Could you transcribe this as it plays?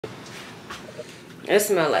It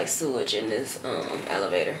smells like sewage in this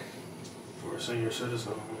elevator. For a senior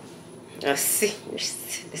citizen. A senior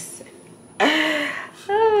citizen.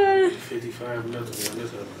 55 minutes on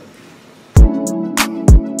this elevator.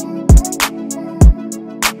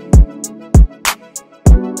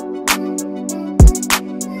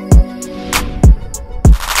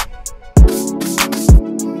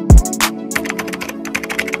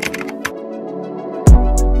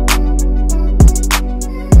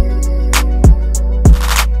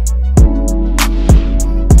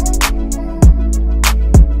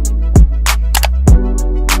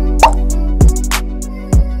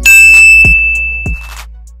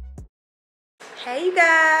 Hey you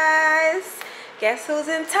guys, guess who's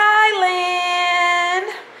in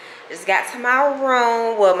Thailand? Just got to my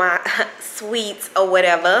room, well my suite or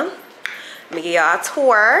whatever. Let me give y'all a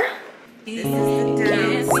tour. This is the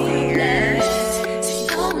downstairs.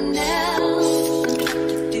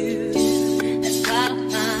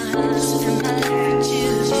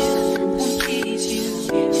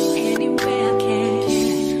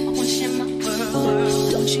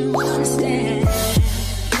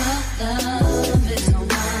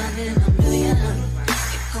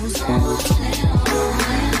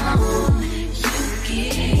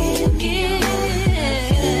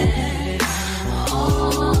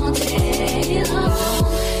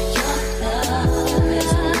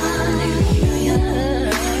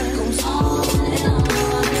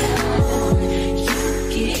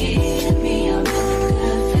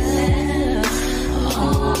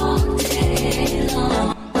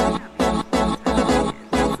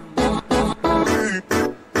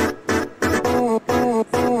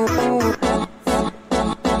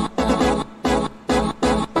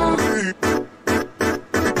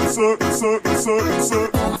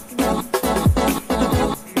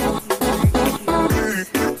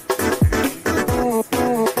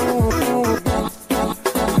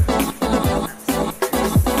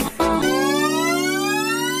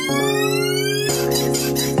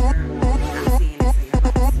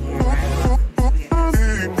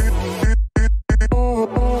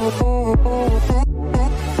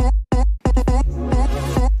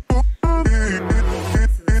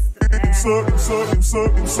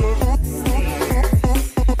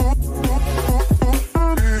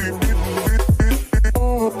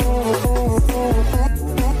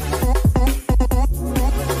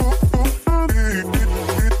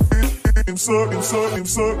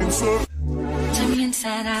 Turn me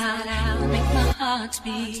inside out, make my heart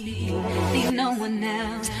beat. Need no one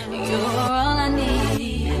else, you're all I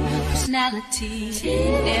need. Personality,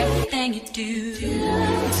 everything you do,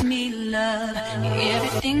 it's me love,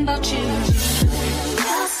 everything about you.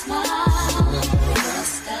 Your smile, your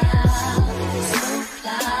style, so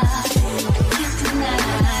fly, can't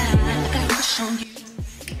deny, I got a crush on you.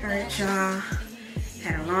 Alright y'all,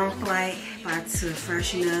 had a long flight, about to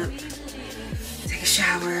freshen up, take a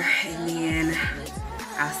shower, and then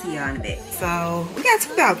I'll see y'all in a bit. So we got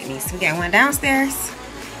two balconies. We got one downstairs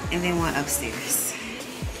and then one upstairs.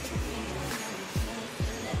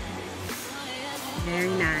 Very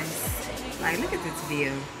nice. Like, look at this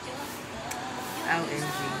view.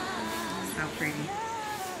 OMG. So pretty.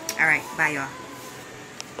 Alright, bye y'all.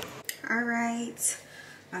 Alright.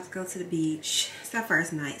 About to go to the beach. It's our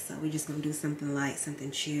first night, so we're just gonna do something light,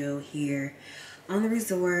 something chill here on the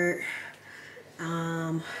resort.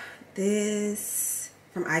 This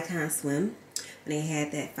from Icon Swim, and they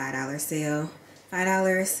had that $5 sale,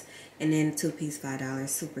 $5, and then two-piece $5,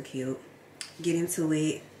 super cute. Get into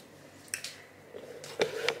it.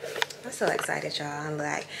 I'm so excited, y'all. I'm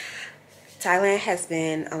like, Thailand has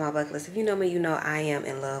been on my bucket list. If you know me, you know I am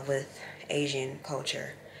in love with Asian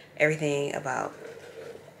culture. Everything over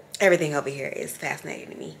here is fascinating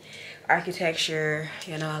to me. Architecture,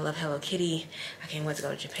 you know, I love Hello Kitty. I can't wait to go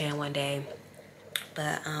to Japan one day.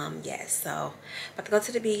 But yes, so about to go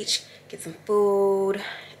to the beach, get some food,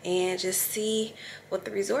 and just see what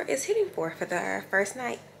the resort is hitting for the first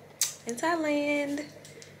night in Thailand.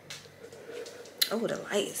 Oh, the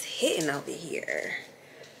light is hitting over here.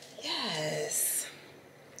 Yes.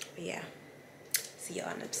 But yeah, see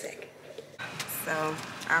y'all in a sec. So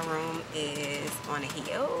our room is on a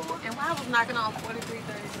hill. And why I was knocking on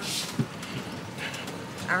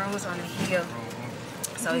 4330? Our room is on a hill,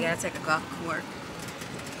 so we gotta take a golf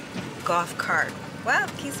cart. Well, I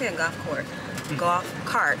keep saying golf court. Golf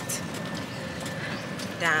cart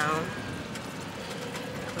down.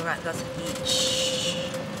 We're about to go to the beach.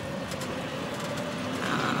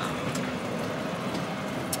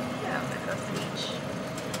 Yeah, we're gonna go to the beach.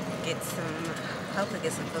 Get some, hopefully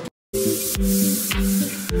get some food.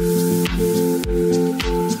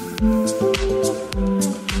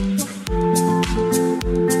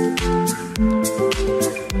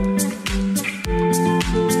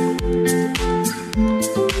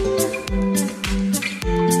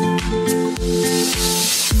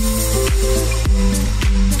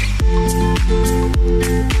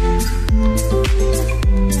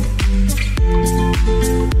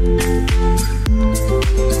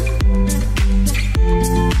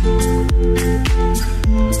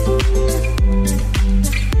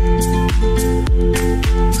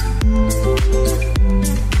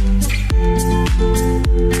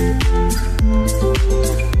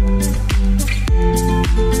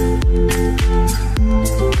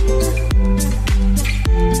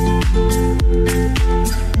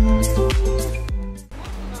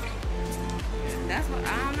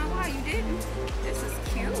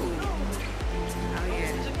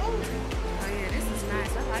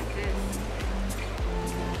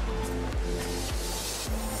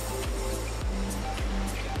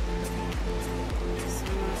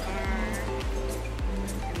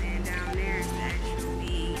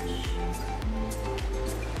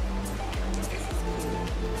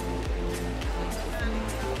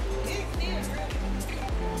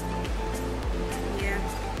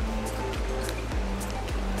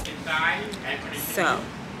 So,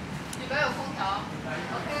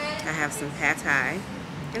 I have some pad thai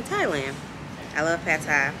in Thailand. I love pad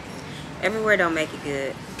thai. Everywhere don't make it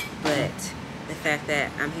good, but the fact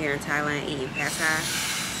that I'm here in Thailand eating pad thai,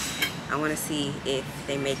 I want to see if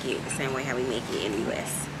they make it the same way how we make it in the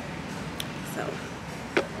US. So,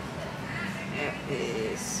 that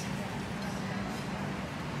is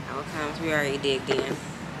avocados we already digged in.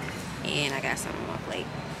 And I got some on my plate.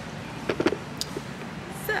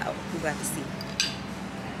 So, we're about to see.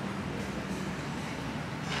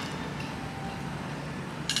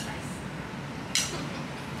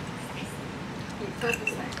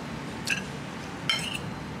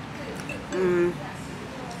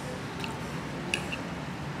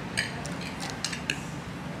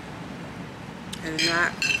 It's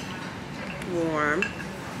not warm.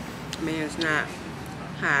 I mean, it's not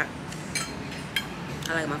hot.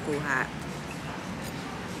 I like my food hot.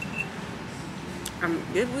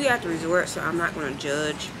 We at the resort, so I'm not going to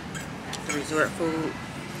judge the resort food.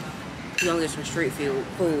 We're going to get some street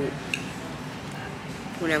food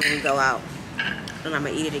whenever we go out. And I'm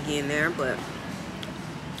going to eat it again there, but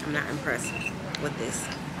I'm not impressed with this,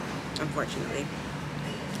 unfortunately.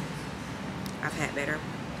 I've had better.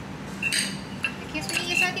 Excuse me,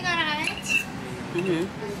 you something orange?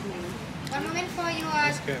 One moment for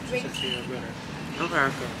your drink.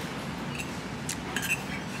 Okay.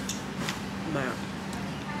 But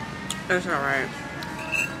it's alright.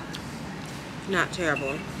 Not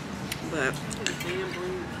terrible, but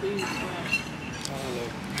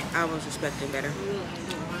I was expecting better.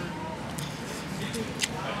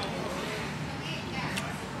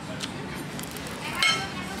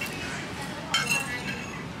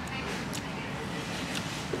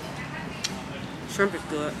 Shrimp is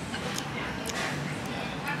good.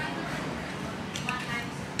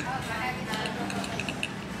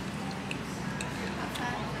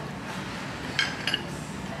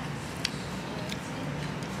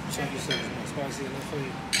 So you said it's not spicy enough for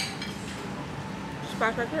you?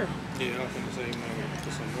 Spice right there. Yeah, I was gonna say you might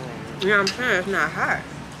put some more on there. Yeah, I'm saying it's not hot.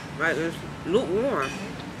 Like, it's lukewarm.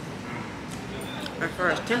 As far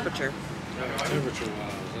as temperature. Temperature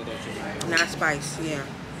wise, I thought you were Not spice, yeah.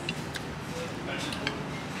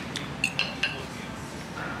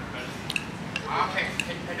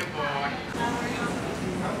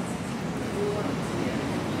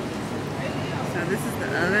 So this is the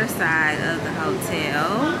other side of the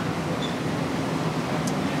hotel.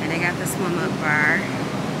 And they got the swim up bar.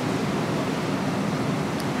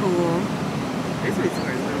 Pool. This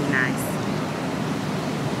resort is really nice.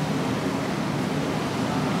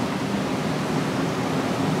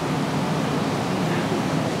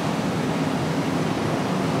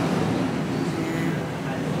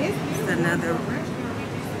 Another,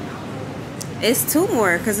 it's two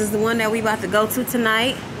more because it's the one that we about to go to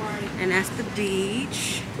tonight, and that's the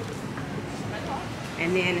beach.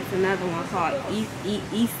 And then it's another one called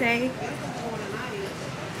Ise.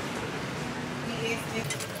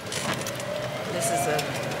 This is a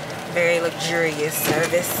very luxurious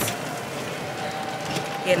service.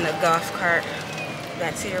 Getting a golf cart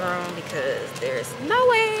back to your room because there's no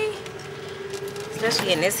way,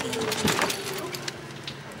 especially in this heat.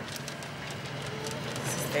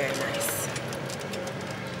 Very nice.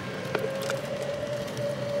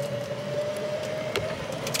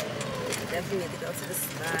 Definitely need to go to the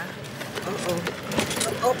spa.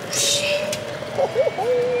 Oh shit.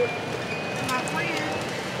 My friend.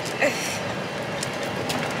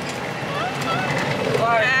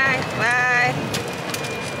 Bye.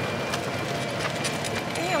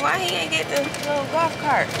 Damn, why he ain't get the little golf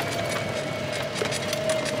cart?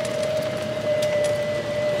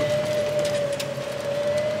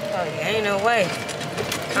 Oh, yeah, ain't no way.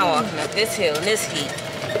 I'm walking up this hill in this heat. I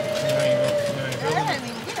didn't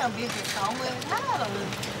even get no business home with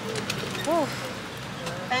Whew.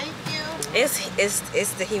 Thank you.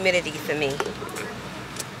 It's the humidity for me.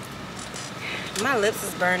 My lips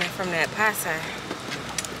is burning from that pasta.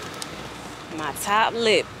 My top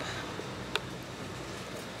lip.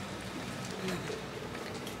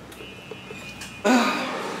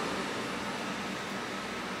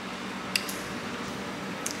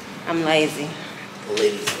 I'm lazy.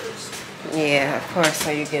 ladies first. Yeah, of course,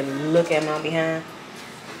 so you can look at my behind.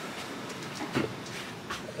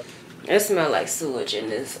 It smells like sewage in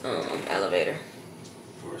this elevator.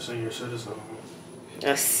 For a senior citizen.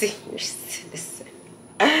 A senior citizen.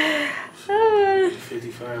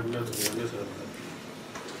 55 minutes in this elevator.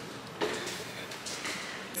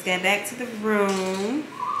 Let's get back to the room,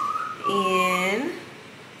 and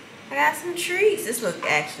I got some treats. This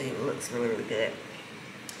actually looks really, really good.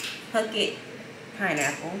 Pucket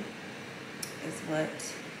pineapple is what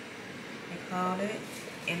they called it.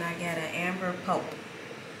 And I got an amber pope.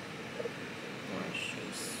 Orange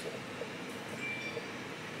juice.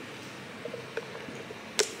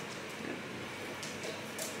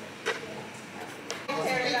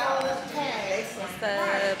 What's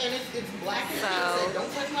up? So,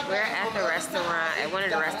 we're at the restaurant, at one of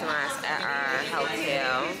the restaurants at our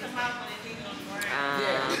hotel.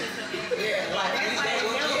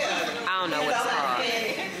 I don't know what it's called,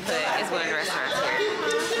 but it's one of the restaurants here.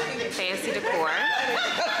 Fancy decor.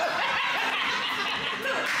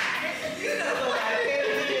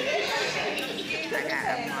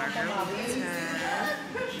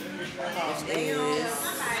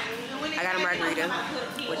 I got a margarita,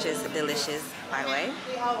 which is delicious, by the way.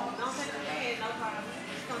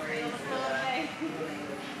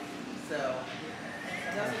 So,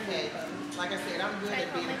 that's okay. Like I said, I'm good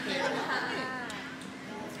at being a carer.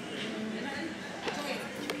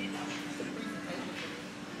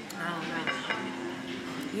 I don't know.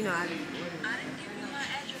 You know,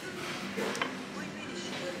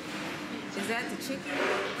 is that the chicken?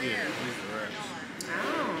 Yeah, it's the wraps.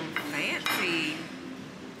 Oh, fancy.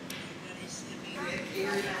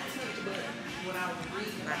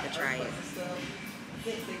 About to try it.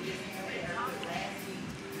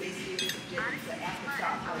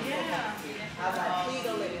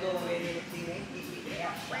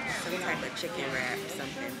 Some type of chicken wrap,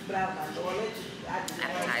 something.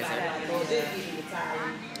 Appetizer.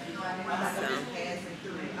 So.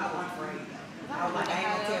 I was like, I ain't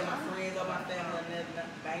gonna tell my friends or my family or nothing.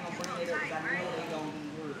 I ain't gonna bring it up because I know they gonna be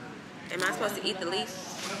worried. Am I supposed to eat the leaf?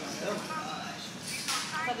 So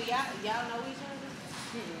do y'all know each other?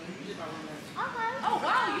 Okay. Oh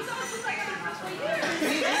wow, you know it's like for years.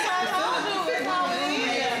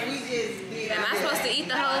 Am I supposed to eat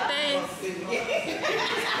the whole thing?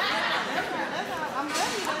 I'm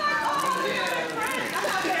ready.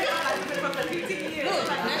 Look,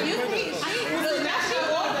 now you see, look, now she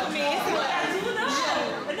ordered me.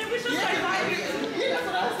 And then we should say, That's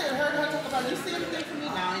what I said. Heard her talk about, you see anything for me?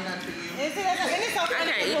 No, ain't nothing for you. and see, and it's okay. I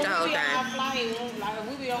can't eat the whole thing. Like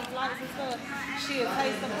we be on flights and stuff, she'll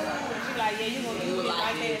taste the food. And she like, yeah, you gonna use it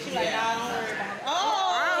like that. She like, nah, don't worry about it.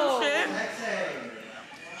 Oh, shit.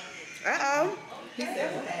 Uh-oh.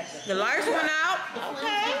 The lights went out.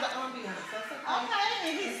 Okay. Okay,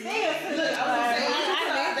 and he's still Look, I was saying,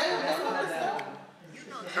 okay.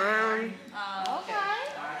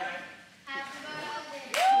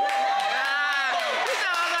 You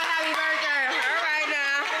know I'm a happy birthday. All right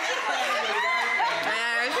now.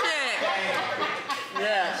 Man, shit.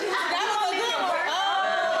 Yeah. That was a good one.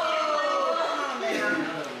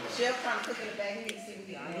 Chef trying to cook in the back. He needs to see what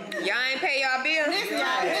he can. Y'all ain't pay y'all bill? Listen,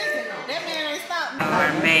 that man ain't stopped.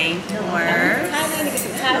 Our main course.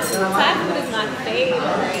 Thai food is my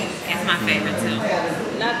favorite. It's my favorite too.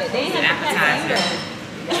 Love it. They have Appetizer.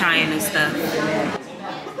 Trying new stuff.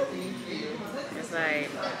 It's like,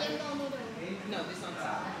 No, this on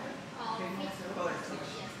top.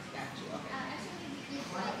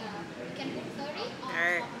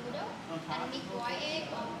 alright.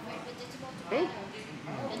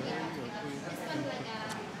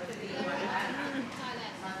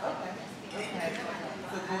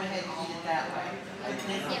 So go ahead and eat it that way.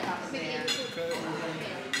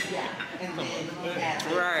 Yeah, and then add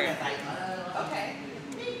Right. Okay.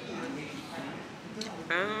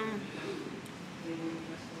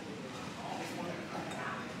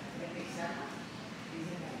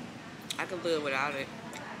 I could live without it.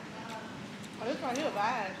 Oh, this right here,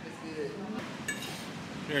 bad.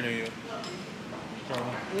 Here it is.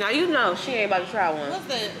 Now you know she ain't about to try one. What's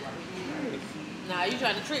that? Nah, you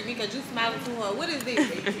trying to trick me because you smiling to her. What is this?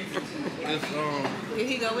 It's Here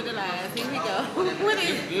he go with the lies. Here we go. What is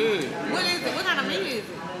it? good. What is it? What kind of meat is it?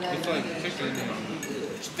 It's like chicken.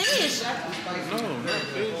 Fish. No, not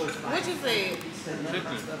fish. What you said?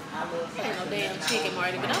 Chicken. Ain't no damn chicken,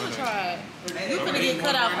 Marty, but I'm gonna try it. You finna get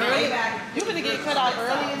cut off early. You finna get cut off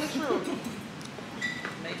early in the truth.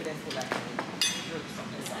 Maybe that's what I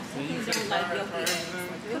You look like your fish.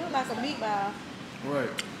 It look like a meatball.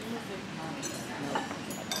 Right.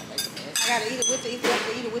 I gotta eat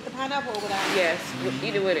it with the pineapple or without. Yes,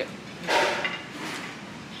 eat it with it.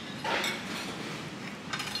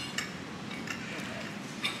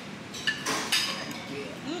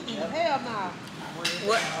 Hell no.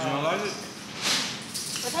 What? You don't like it?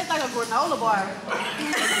 It tastes like a granola bar.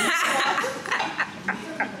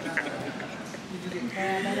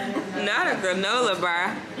 Not a granola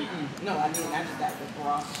bar. No, I didn't. I just got the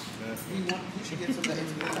broth. You should get some of that.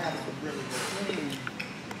 It's really good.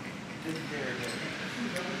 It's very good.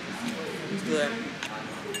 It's good.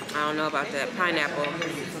 I don't know about that pineapple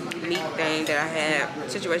meat thing that I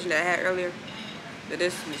had, situation that I had earlier, but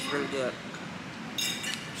this is really good.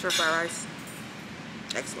 Shrimp fried rice,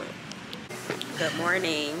 excellent. Good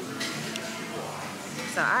morning.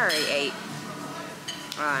 So I already ate.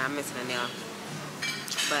 I'm missing a nail,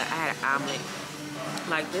 but I had an omelet.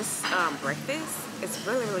 Like this breakfast, it's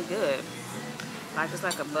really good. Like it's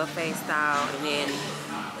like a buffet style, and then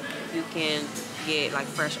you can get like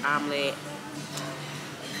fresh omelet.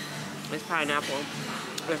 It's pineapple.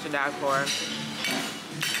 It's to die for.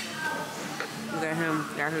 Look at him.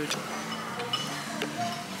 Got his.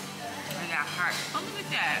 I got heart. Oh, look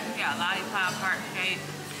at that. We got lollipop, heart shape,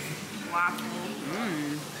 waffle.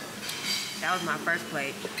 That was my first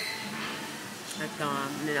plate. That's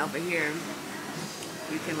gone. And then over here,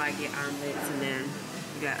 you can like get omelets, and then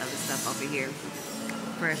you got other stuff over here.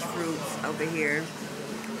 Fresh fruits over here,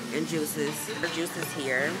 and juices. The juices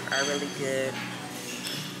here are really good.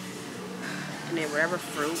 And then whatever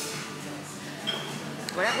fruit,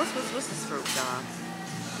 what's this fruit, y'all?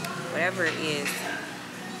 Whatever it is,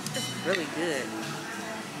 it's really good.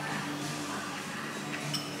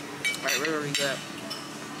 Like really good.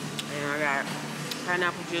 And I got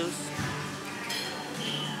pineapple juice.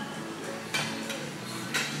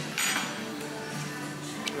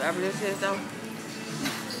 Whatever this is though,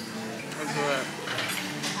 it's good.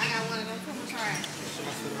 I got one of those. Come try it.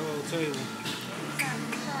 Shots to the whole table.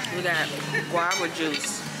 We got guava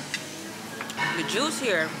juice. The juice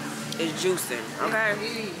here is juicing, okay?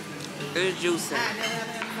 It's juicing.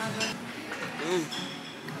 Woo.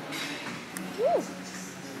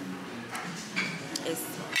 It's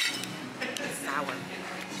sour.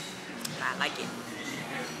 I like it.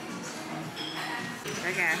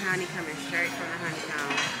 I got honey coming straight from the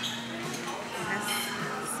honeycomb. That's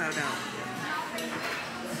so dope.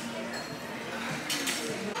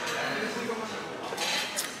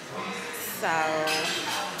 So,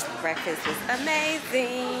 breakfast was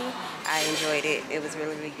amazing. I enjoyed it. It was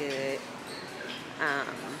really good.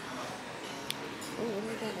 We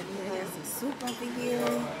got some soup over here.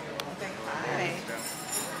 Okay.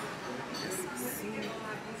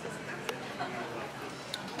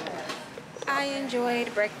 I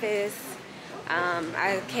enjoyed breakfast.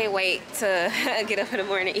 I can't wait to get up in the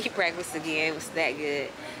morning and eat breakfast again. It was that good.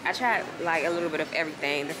 I tried like a little bit of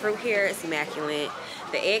everything. The fruit here is immaculate.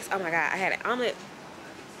 The eggs, oh my god, I had an omelet.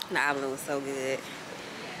 The omelet was so good.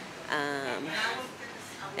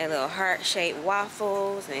 That little heart-shaped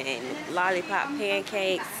waffles and lollipop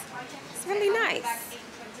pancakes. It's really nice.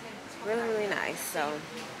 Really nice. So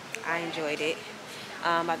I enjoyed it.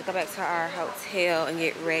 I'm about to go back to our hotel and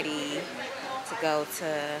get ready to go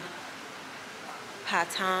to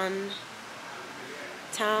Pathan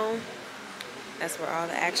town. That's where all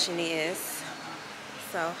the action is.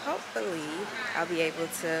 So hopefully I'll be able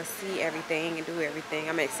to see everything and do everything.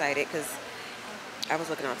 I'm excited because I was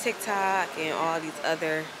looking on TikTok and all these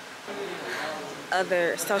other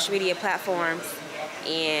social media platforms,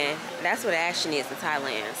 and that's where the action is in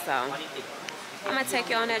Thailand. So I'm gonna take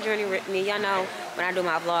y'all on that journey with me. Y'all know when I do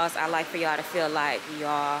my vlogs, I like for y'all to feel like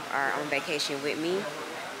y'all are on vacation with me.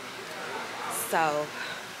 So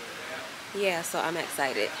yeah, so I'm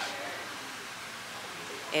excited.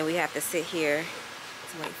 And we have to sit here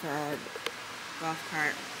to wait for our golf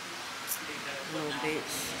cart. Little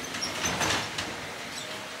bitch.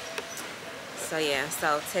 So yeah,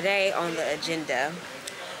 so today on the agenda,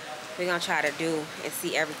 we're gonna try to do and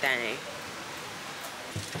see everything.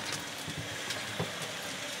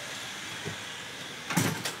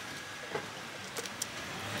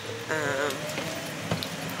 I'm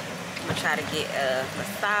gonna try to get a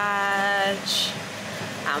massage.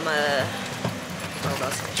 I'm gonna go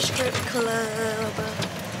to the strip club, but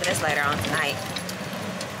that's later on tonight.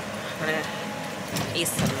 I'm gonna eat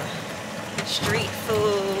some street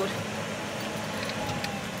food.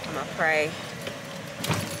 I'm gonna pray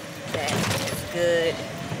that it's good.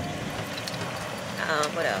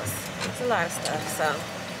 What else? It's a lot of stuff. So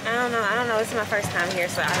I don't know. This is my first time here,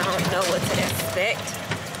 so I don't know what to expect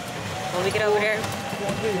when we get over there.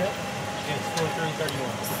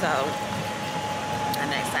 So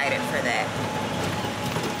I'm excited for that.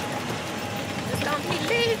 It's gonna be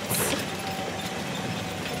lit.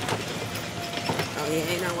 Oh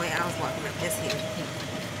yeah, ain't no way I was walking up this hill.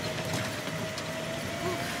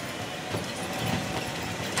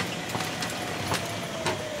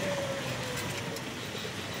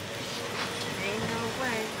 Ain't no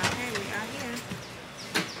way. Okay, we are here.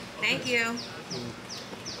 Thank you.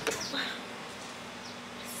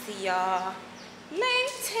 See y'all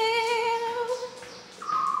later.